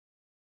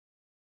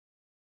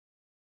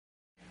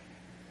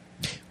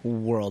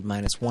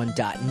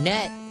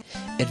world-1.net,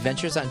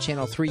 Adventures on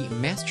Channel 3,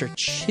 Master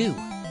Chew,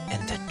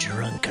 and the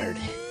Drunkard.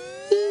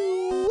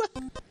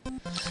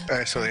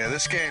 Alright, so yeah,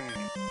 this game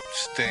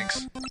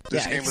stinks.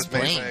 This game was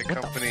made by a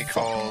company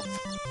called...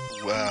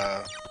 is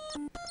that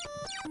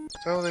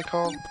what they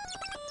called?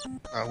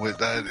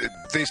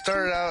 They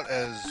started out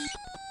as...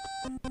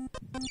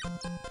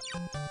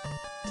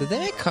 Did they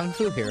make Kung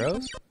Fu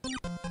Heroes?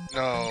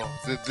 No,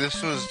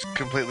 this was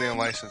completely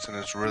unlicensed and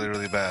it's really,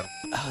 really bad.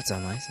 Oh, it's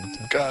unlicensed.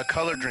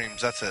 Color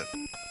Dreams, that's it.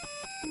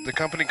 The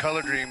company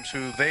Color Dreams,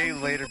 who they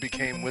later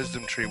became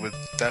Wisdom Tree with,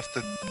 that's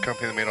the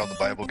company that made all the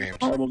Bible games.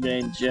 Bible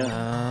games, yeah.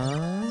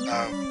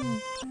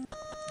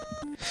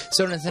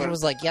 So Nintendo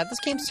was like, yeah, this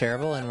game's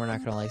terrible and we're not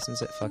going to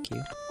license it, fuck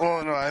you.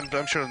 Well, no, I'm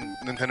sure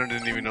Nintendo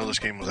didn't even know this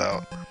game was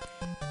out.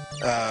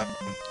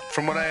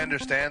 From what I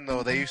understand,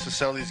 though, they used to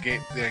sell these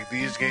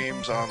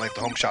games on like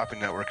the Home Shopping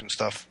Network and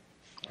stuff.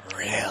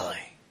 Really?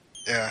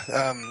 Yeah.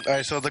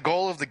 Alright, so the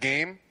goal of the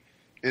game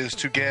is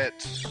to get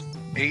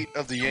 8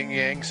 of the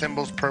yin-yang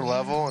symbols per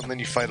level, and then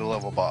you fight a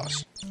level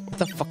boss. What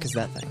the fuck is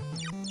that thing?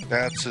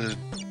 That's a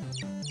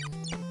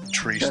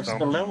tree That's stump.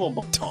 the level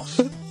boss.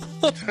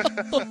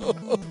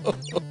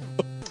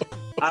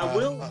 I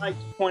will like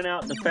to point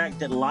out the fact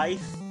that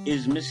life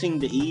is missing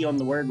the E on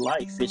the word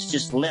life. It's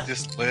just left.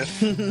 Just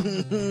lift.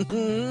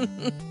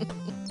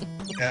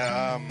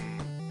 Yeah,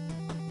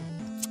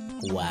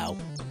 Wow.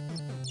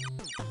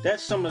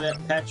 That's some of that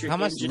Patrick. How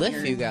much engineering.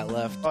 lift you got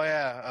left? Oh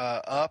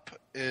yeah, up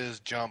is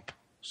jump,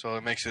 so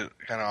it makes it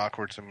kind of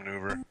awkward to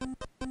maneuver.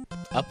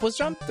 Up was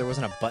jump? There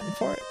wasn't a button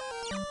for it?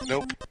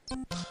 Nope.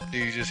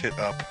 You just hit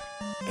up.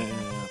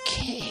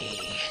 Okay.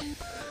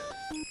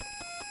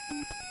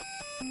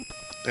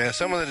 Yeah,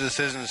 some of the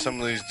decisions some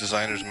of these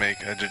designers make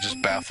they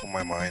just baffle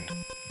my mind.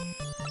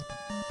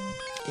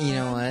 You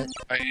know what?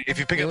 If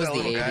you pick It up was that the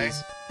little guy,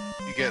 80s.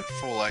 you get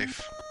full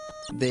life.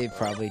 They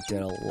probably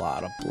did a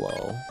lot of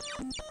blow.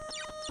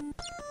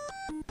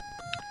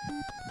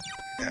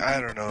 Yeah,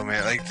 I don't know,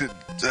 man. Like,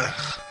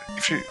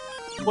 if you...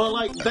 Well,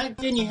 like back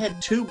then, you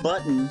had 2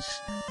 buttons.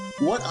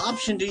 What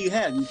option do you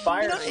have? You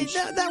fire.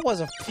 That was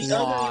a The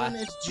other flaw. one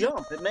is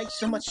jump. It makes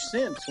so much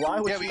sense. Why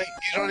would Yeah, you but make?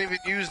 you don't even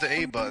use the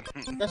A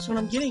button. That's what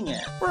I'm getting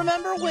at.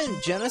 Remember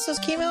when Genesis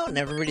came out and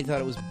everybody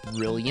thought it was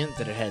brilliant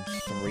that it had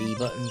 3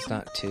 buttons,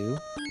 not 2?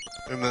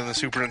 And then the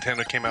Super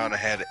Nintendo came out and it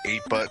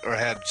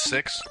had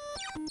 6.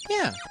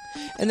 Yeah.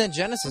 And then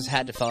Genesis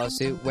had to follow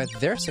suit with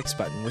their 6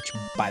 button, which,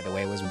 by the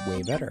way, was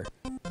way better.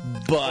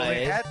 But Well,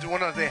 they had to. Well,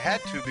 no, they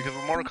had to because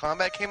when Mortal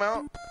Kombat came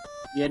out,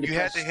 you had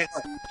press to hit.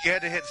 start. You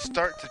had to hit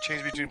start to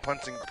change between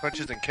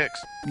punches and kicks.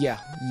 yeah,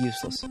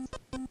 useless.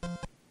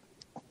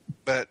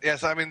 But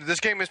yes, I mean this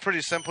game is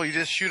pretty simple. You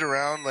just shoot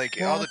around, like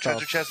all the What treasure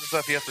the chests and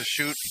stuff. You have to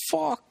shoot,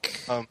 Fuck.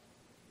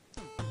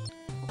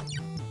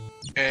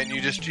 and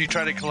you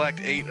try to collect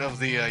 8 of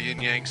the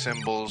yin yang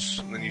symbols,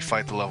 and then you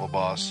fight the level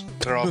boss.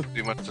 They're all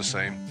pretty much the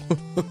same.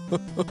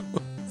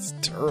 It's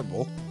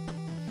terrible.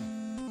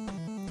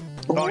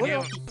 Oh, What yeah,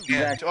 else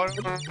yeah.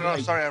 exactly? No,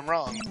 sorry, I'm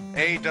wrong.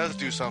 A does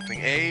do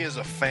something. A is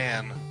a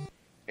fan,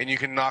 and you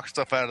can knock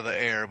stuff out of the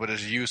air, but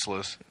it's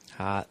useless.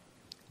 Hot.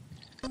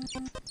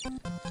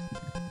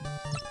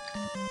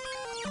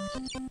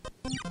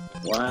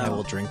 I will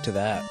Wow. drink to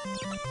that.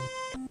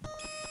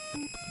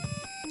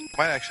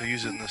 Might actually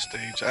use it in this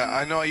stage.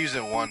 I know I use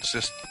it once.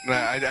 Just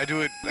I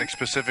do it like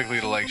specifically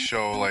to like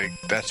show like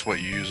that's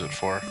what you use it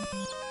for.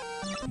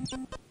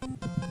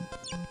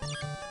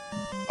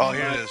 Oh,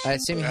 here it is. I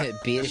assume you Yeah. hit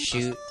B to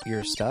shoot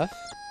your stuff?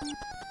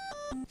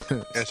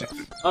 Yes,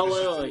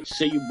 Oh wait.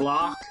 So you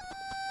block?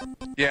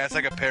 yeah, it's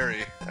like a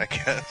parry, I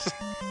guess.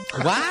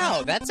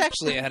 Wow, that's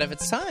actually ahead of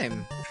its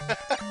time.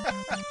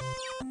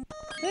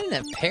 They didn't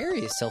have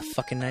parries till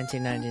fucking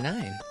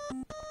 1999.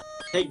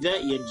 Take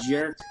that, you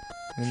jerk.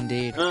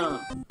 Indeed.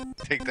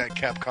 Take that,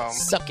 Capcom.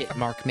 Suck it,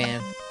 Mark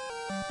Man.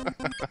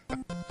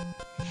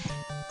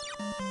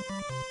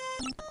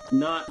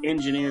 Not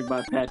engineered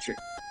by Patrick.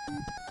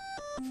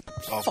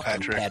 Oh, Fucking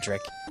Patrick.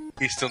 Patrick.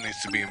 He still needs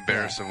to be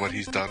embarrassed of what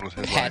he's done with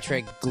his life.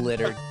 Patrick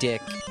Glitter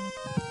Dick.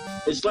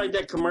 It's like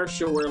that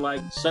commercial where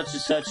like such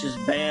and such is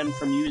banned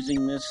from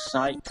using this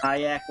site,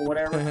 kayak or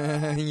whatever.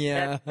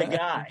 Yeah. That's the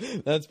guy.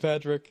 That's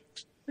Patrick.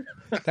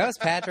 That was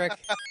Patrick.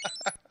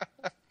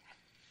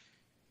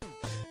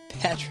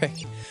 Patrick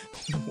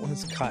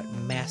was caught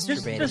Just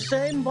masturbating. the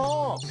same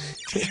ball.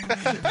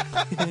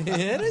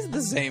 It is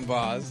the same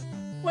boss.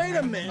 Wait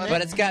a minute.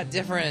 But it's got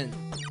different...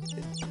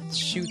 It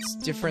shoots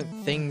different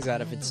things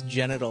out of its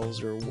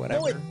genitals or No,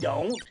 whatever. it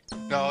don't.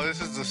 No, this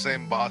is the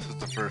same boss as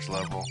the first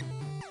level.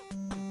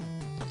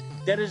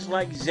 That is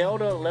like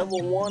Zelda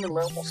level 1 and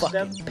level Fucking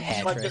 7. It's like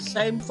Patrick. the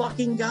same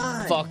fucking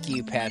guy. Fuck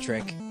you,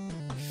 Patrick.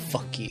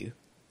 Fuck you.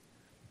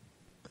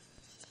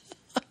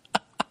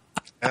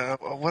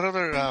 What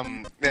other,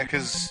 yeah,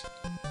 because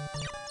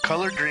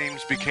Color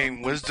Dreams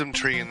became Wisdom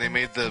Tree and they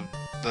made the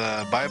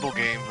Bible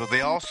games, but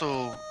they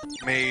also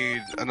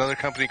made another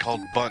company called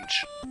Bunch,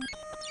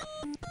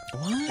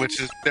 What?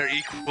 which is, they're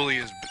equally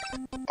as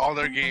all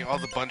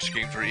the Bunch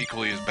games were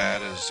equally as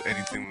bad as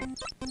anything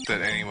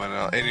that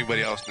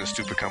anybody else in this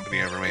stupid company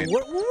ever made.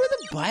 What were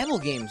the Bible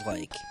games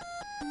like?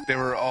 They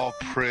were all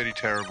pretty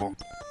terrible.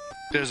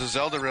 There's a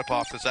Zelda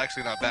ripoff that's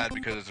actually not bad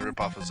because it's a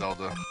ripoff of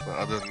Zelda. But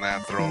other than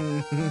that, they're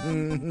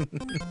all...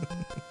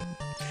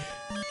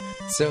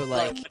 So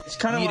like It's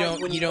kinda you like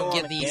don't when you you don't go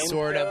get on a the game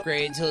sword show.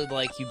 upgrade until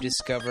like you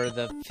discover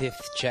the 5th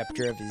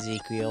chapter of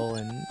Ezekiel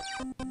and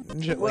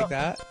shit Well, like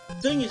that. The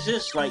thing is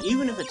this, like,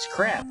 even if it's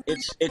crap,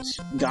 it's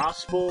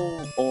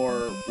gospel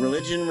or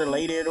religion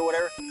related or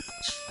whatever.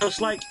 So it's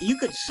like you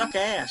could suck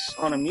ass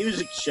on a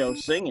music show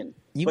singing.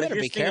 You but if better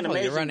you're be singing careful,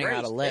 you're Amazing running Grace,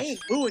 out of they lift. ain't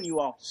booing you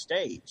off the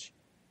stage.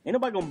 Ain't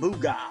nobody gonna boo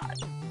God.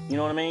 You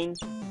know what I mean?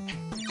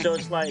 So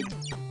it's like,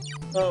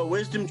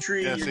 Wisdom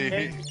Tree, Yeah, your see,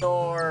 games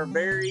are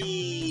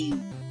very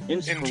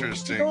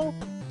inspirational.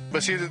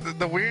 But see,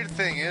 the weird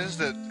thing is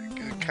that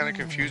kind of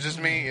confuses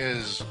me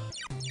is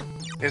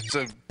it's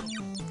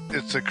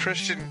a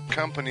Christian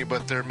company,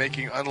 but they're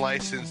making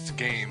unlicensed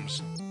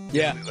games.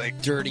 Yeah, Like,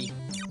 dirty.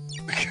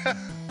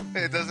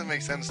 it doesn't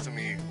make sense to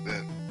me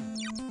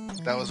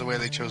that was the way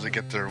they chose to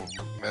get their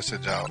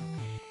message out.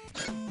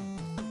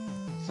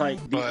 It's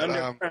like the But,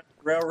 Underground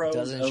Railroad.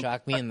 Doesn't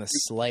shock me in the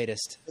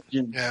slightest.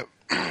 Yeah,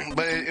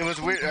 but it was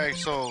weird.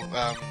 So,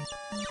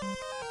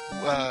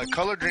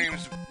 Color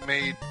Dreams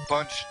made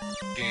Bunch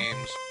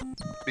games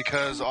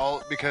because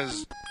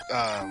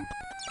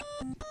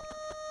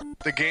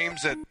the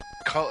games that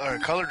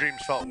Color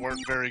Dreams felt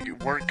weren't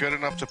good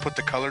enough to put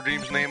the Color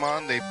Dreams name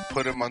on. They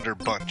put them under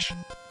Bunch.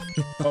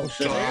 Oh,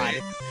 so God.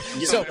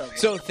 they-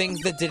 So things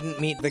that didn't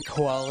meet the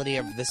quality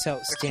of this The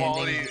outstanding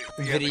quality,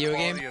 video the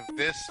game. quality of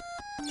this.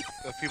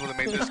 The people that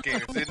made this game,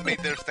 if they didn't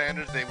meet their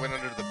standards, they went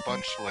under the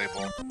Bunch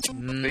label.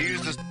 Mm.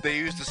 They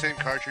used the same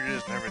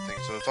cartridges and everything,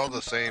 so it's all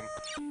the same.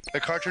 The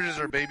cartridges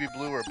are baby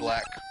blue or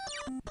black.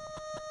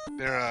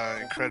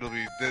 They're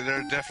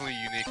they're definitely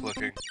unique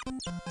looking.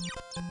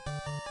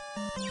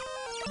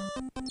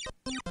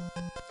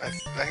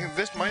 I think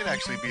this might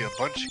actually be a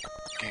Bunch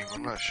game.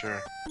 I'm not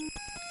sure.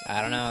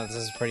 I don't know. This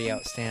is pretty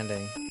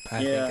outstanding. I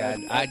Yeah,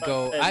 think I'd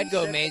go I'd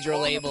go say major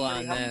all label of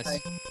on them this.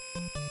 high.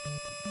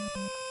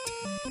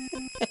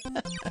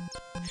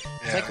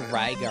 It's like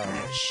Rygar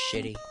was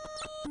shitty.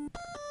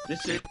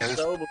 This is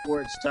so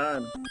before its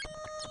time.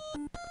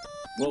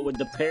 What with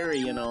the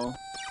parry and all?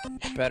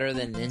 Better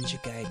than Ninja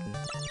Gaiden.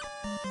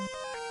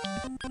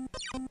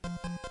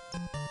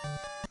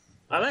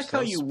 I like how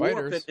Those you warp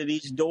spiders. into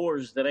these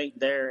doors that ain't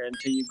there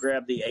until you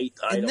grab the 8th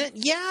item. And then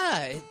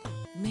it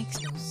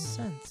makes no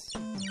sense.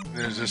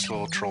 There's this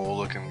little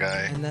troll-looking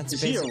guy. And that's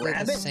Is he a basically the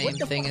rabbit? same What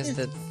the thing fuck as is-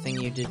 the thing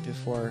you did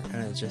before,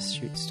 and it just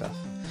shoots stuff.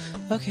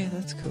 Okay,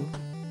 that's cool.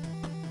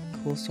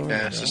 Cool story.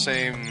 Yeah, it's bro. the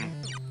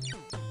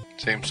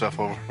same stuff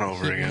over and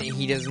over again.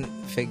 He doesn't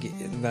figure.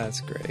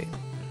 That's great.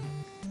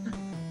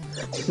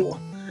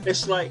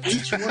 It's like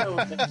each one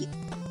of them,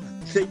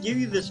 they give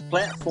you this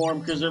platform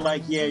because they're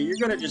like, yeah, you're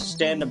gonna just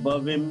stand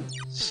above him,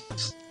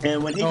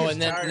 and when he gets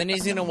and tired, then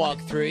he's gonna walk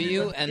through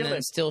you, and kill then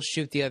him. still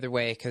shoot the other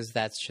way because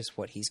that's just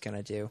what he's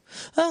gonna do.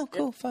 Oh,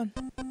 cool, fun,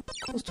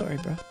 cool story,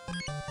 bro.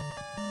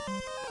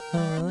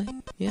 Oh, really?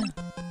 Yeah.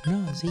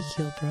 No,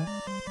 Ezekiel, bro.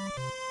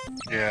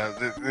 Yeah,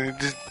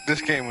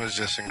 this game was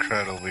just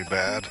incredibly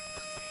bad.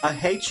 I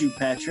hate you,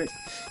 Patrick.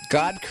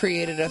 God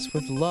created us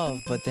with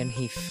love, but then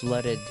he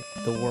flooded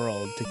the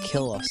world to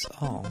kill us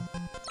all.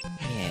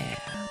 Yeah.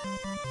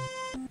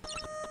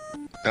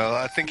 No,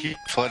 I think he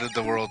flooded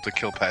the world to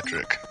kill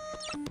Patrick.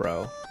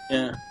 Bro.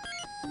 Yeah,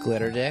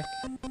 Glitter Dick?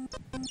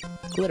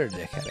 Glitter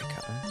Dick had it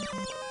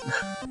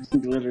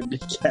coming. glitter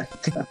dick cat.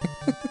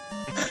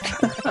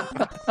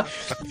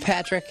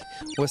 Patrick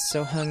was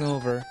so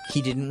hungover,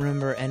 he didn't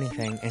remember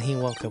anything, and he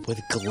woke up with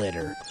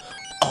glitter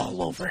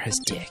all over his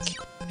dick.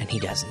 And he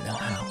doesn't know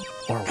how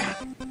or why.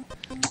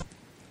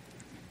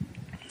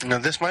 Now,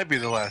 this might be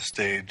the last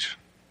stage.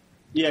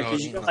 Yeah, No, because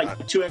it's you got not.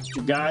 like 2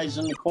 extra guys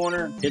in the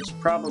corner. It's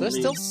probably There's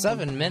still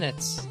 7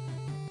 minutes.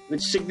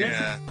 it's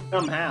significant Yeah.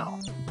 somehow.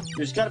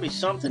 There's got to be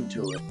something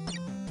to it.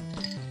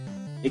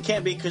 It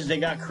can't be because they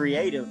got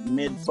creative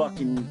mid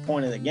fucking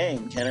point of the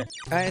game, can it?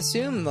 I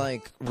assume,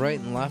 like, right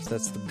and left,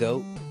 that's the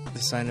goat, the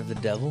sign of the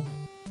devil.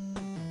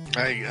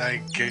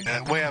 I get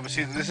that. Well, yeah, but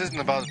see, this isn't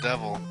about the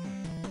devil.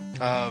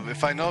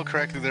 If I know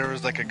correctly, there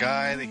was like a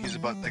guy that he's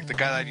about, like the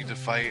guy that I need to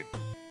fight.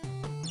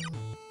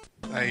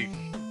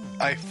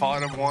 I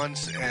fought him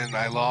once and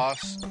I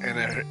lost,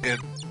 and it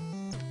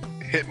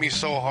hit me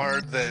so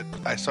hard that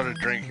I started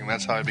drinking.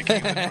 That's how I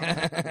became.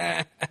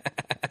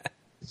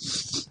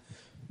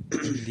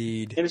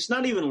 Indeed. And it's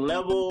not even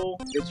level,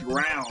 it's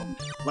round.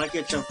 Like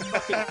it's a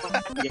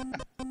fucking game.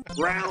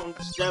 Round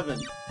 7.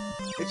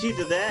 It's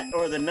either that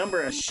or the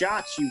number of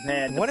shots you've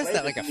had. to What is play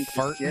that, this like a piece of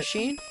fart shit.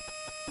 machine?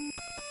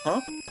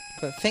 Huh?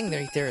 The thing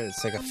right there is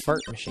like a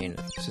fart machine.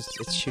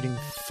 It's shooting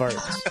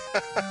farts.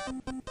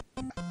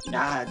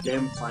 God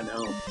damn if I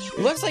know. It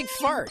looks like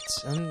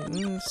farts.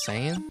 I'm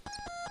saying.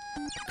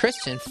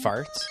 Christian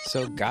farts,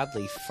 so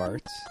godly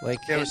farts. Like,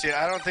 Yeah, but see,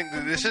 I don't think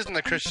that this isn't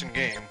a Christian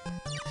game.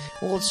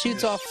 well, it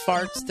shoots off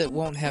farts that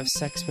won't have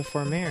sex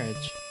before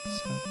marriage.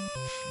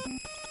 So.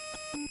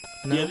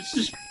 No? Yeah, this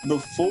is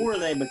before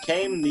they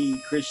became the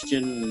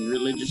Christian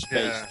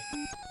religious-based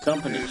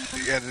company.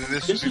 Yeah,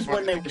 This was is before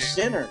when they were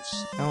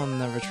sinners. I will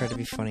never try to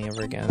be funny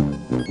ever again.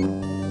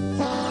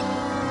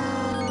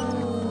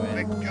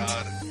 Thank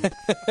God.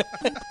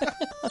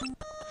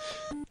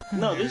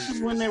 No, this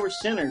is when they were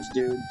sinners,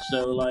 dude.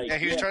 So, like... Yeah,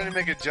 he was trying to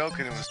make a joke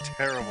and it was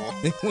terrible.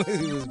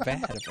 It was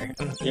bad,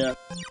 apparently. Yeah.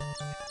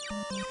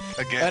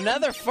 Again.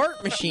 Another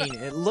fart machine.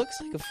 It looks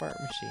like a fart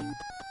machine.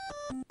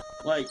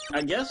 Like,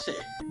 I guess it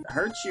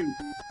hurts you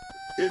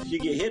if you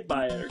get hit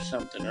by it or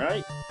something,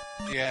 right?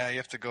 Yeah, you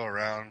have to go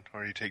around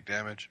or you take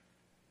damage.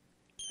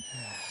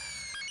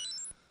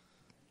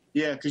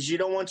 Yeah, because you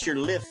don't want your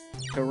lift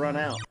to run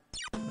out.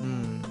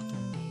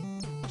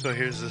 So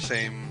here's the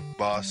same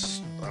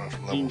boss, I don't know,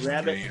 from The level 3,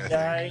 rabbit I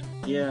guy.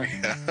 Yeah.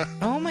 think. Yeah.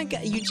 Oh my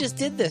god, you just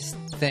did this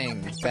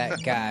thing.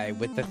 That guy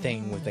with the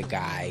thing with the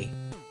guy.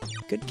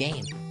 Good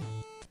game.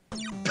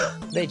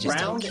 They just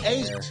Round don't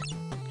 8. care.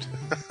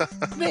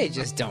 They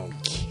just don't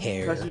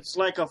care. Because it's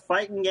like a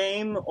fighting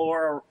game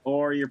or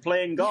you're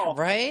playing golf.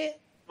 Right? I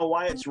don't know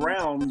why it's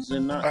rounds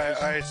and not...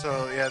 Alright,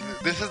 so yeah,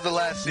 this is the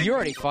last sequence. You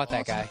already fought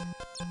that guy.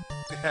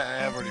 Yeah,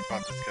 I have already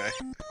fought this guy.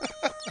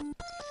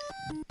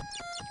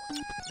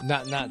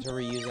 Not to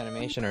reuse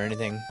animation or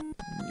anything.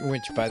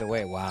 Which, by the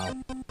way, wow.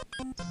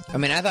 I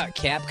mean, I thought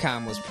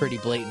Capcom was pretty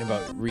blatant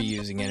about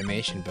reusing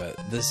animation, but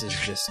this is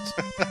just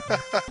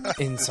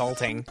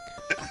insulting.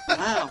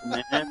 Wow,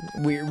 man.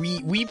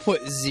 We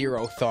put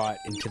zero thought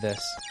into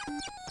this.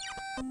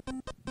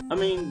 I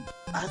mean,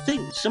 I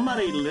think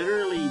somebody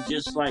literally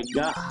just, like,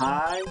 got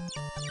high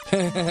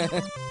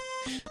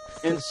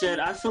and said,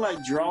 I feel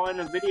like drawing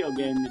a video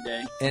game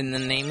today. In the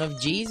name of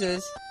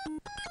Jesus.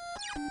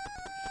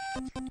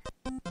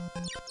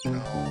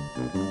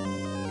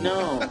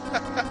 No.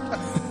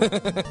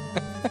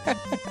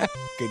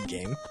 Good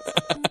game.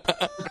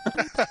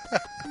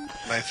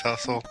 Nice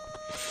hustle.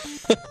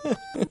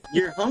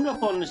 You're hung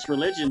up on this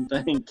religion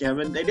thing,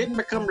 Kevin. They didn't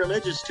become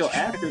religious till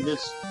after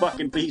this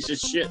fucking piece of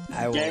shit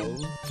I game.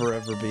 will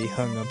forever be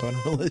hung up on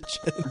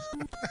religion.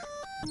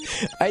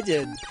 I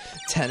did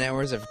 10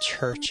 hours of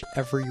church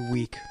every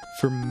week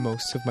for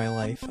most of my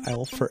life. I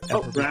will forever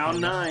Oh, be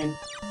round 9.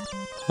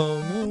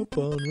 hung up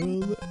on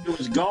religion. If it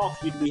was golf,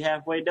 you'd be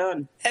halfway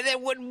done. And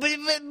then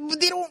but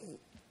they don't.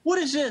 What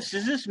is this?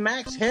 Is this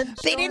Max Head?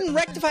 They didn't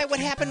rectify what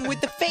happened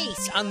with the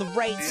face on the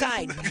right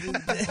side,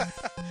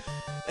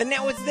 and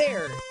now it's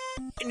there.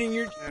 And then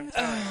you're.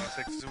 It's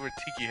like a super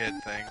tiki head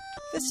thing.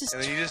 This is.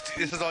 And then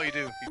this is all you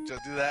do. You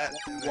just do that.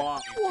 And then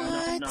What? you-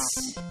 What? No.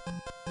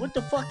 What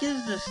the fuck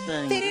is this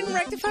thing? They didn't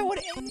rectify what.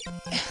 I don't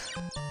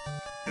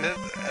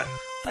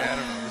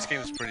know. This game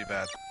is pretty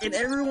bad. And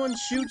everyone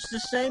shoots the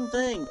same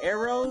thing.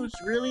 Arrows?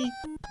 Really?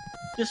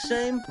 The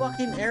same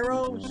fucking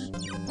arrows?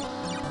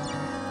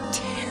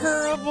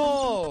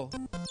 Terrible.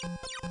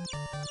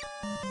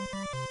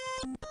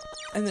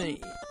 And then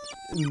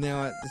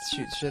now it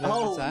shoots shit out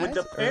Oh, its eyes. with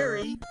the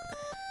parry.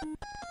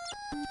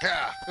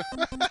 Yeah.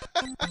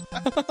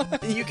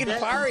 You can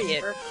That parry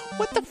is it.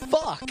 What the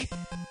fuck?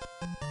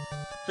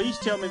 Please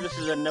tell me this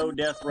is a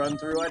no-death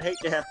run-through. I'd hate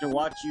to have to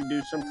watch you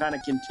do some kind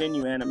of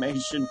continue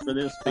animation for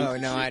this piece Oh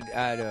of no, shit.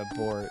 I'd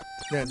abort.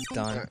 That's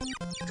done.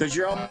 Because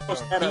you're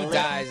almost out He of lift.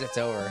 dies, it's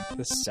over.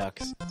 This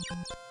sucks.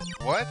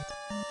 What?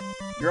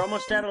 You're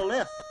almost out of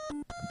lift.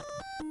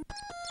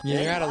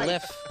 You're Yeah, out of right.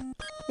 lift.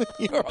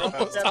 You're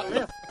almost out out of of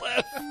lift.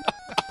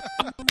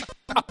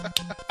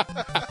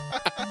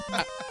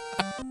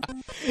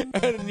 I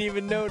didn't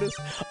even notice.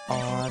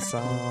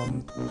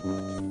 Awesome.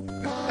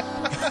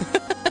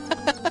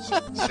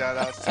 Shout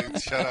outs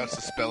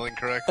to spelling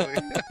correctly.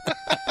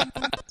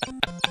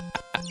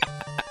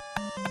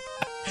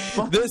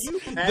 Fuck This you,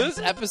 man. this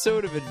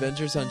episode of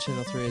Adventures on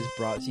Channel 3 is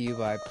brought to you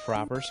by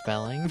Proper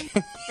Spelling.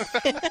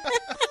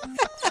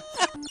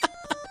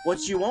 What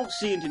you won't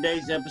see in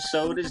today's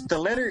episode is the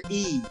letter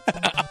E.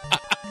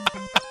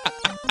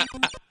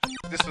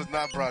 This was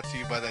not brought to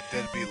you by that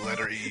deadbeat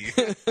letter E.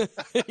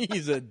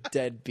 He's a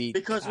deadbeat.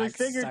 Because we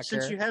figured cocksucker.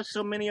 since you have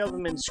so many of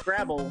them in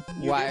Scrabble...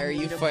 Why didn't are you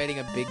need 'em fighting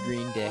a big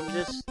green dick on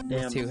this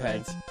damn with two thing.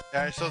 heads?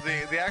 Alright, so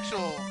the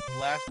actual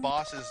last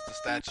boss is the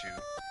statue.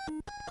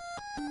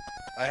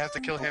 I have to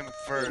kill him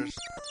first.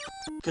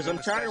 Because And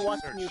I'm the tired of statues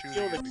watching start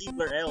you kill the shooting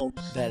Keebler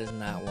elves. That is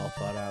not well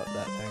thought out,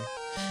 that thing.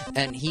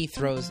 And he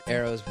throws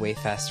arrows way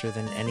faster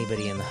than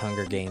anybody in the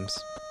Hunger Games.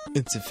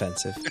 It's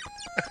offensive.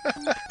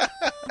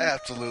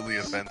 Absolutely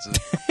offensive.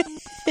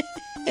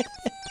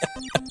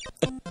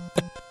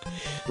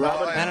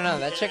 Robin, I don't know,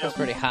 that chick was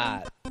pretty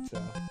hot.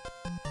 So.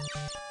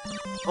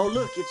 Oh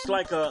look, it's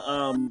like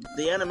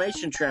the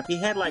animation trap. He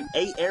had like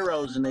 8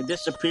 arrows and they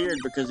disappeared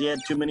because he had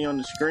too many on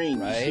the screen.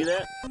 You see Right.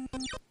 that?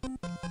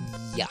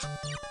 Yeah.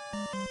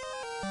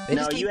 They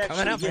Now just keep you coming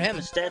actually out for get him.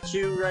 the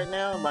statue right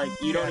now. Like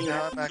you don't even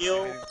have to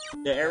kill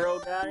the arrow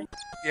guy.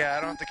 Yeah,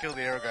 I don't have to kill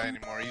the arrow guy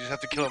anymore. You just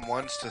have to kill him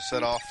once to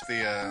set off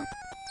the,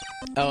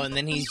 Oh, and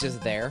then he's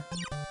just there.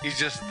 He's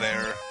just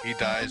there. He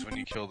dies when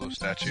you kill those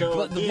statues. So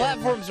But the again,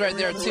 platform's right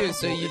there, remember, too,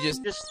 so you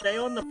just... stay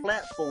on the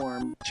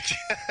platform.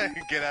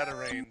 Get out of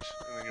range.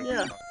 And then you'll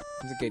Yeah. be fine.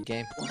 It's a good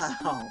game.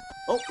 Wow.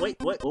 Oh, wait.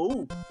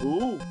 Ooh.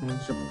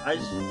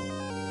 Surprise.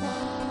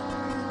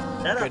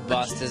 That Good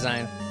boss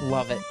design.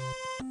 Love it.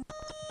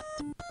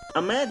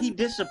 I'm mad he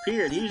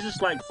disappeared. He was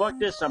just like, fuck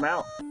this, I'm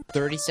out.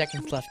 30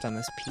 seconds left on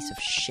this piece of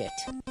shit.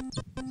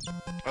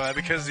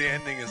 Because the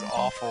ending is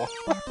awful.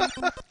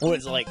 Well,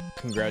 it's like,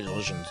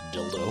 congratulations,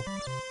 dildo.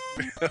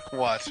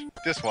 Watch.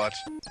 Just watch.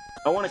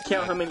 I want to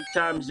count how many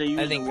times they use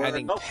I think the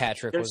word.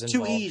 Patrick was There's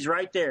involved. two E's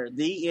right there.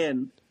 The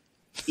N.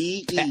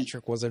 E.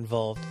 Patrick was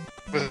involved.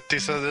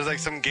 So there's like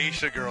some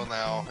geisha girl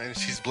now, and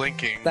she's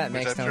blinking. That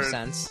which makes I've no heard-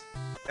 sense.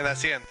 And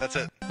that's the end. That's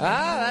it.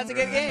 Ah, that's a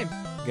good game.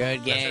 Good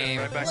That's it. game.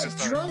 Right back to What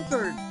start.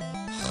 drunkard?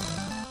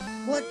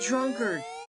 What drunkard?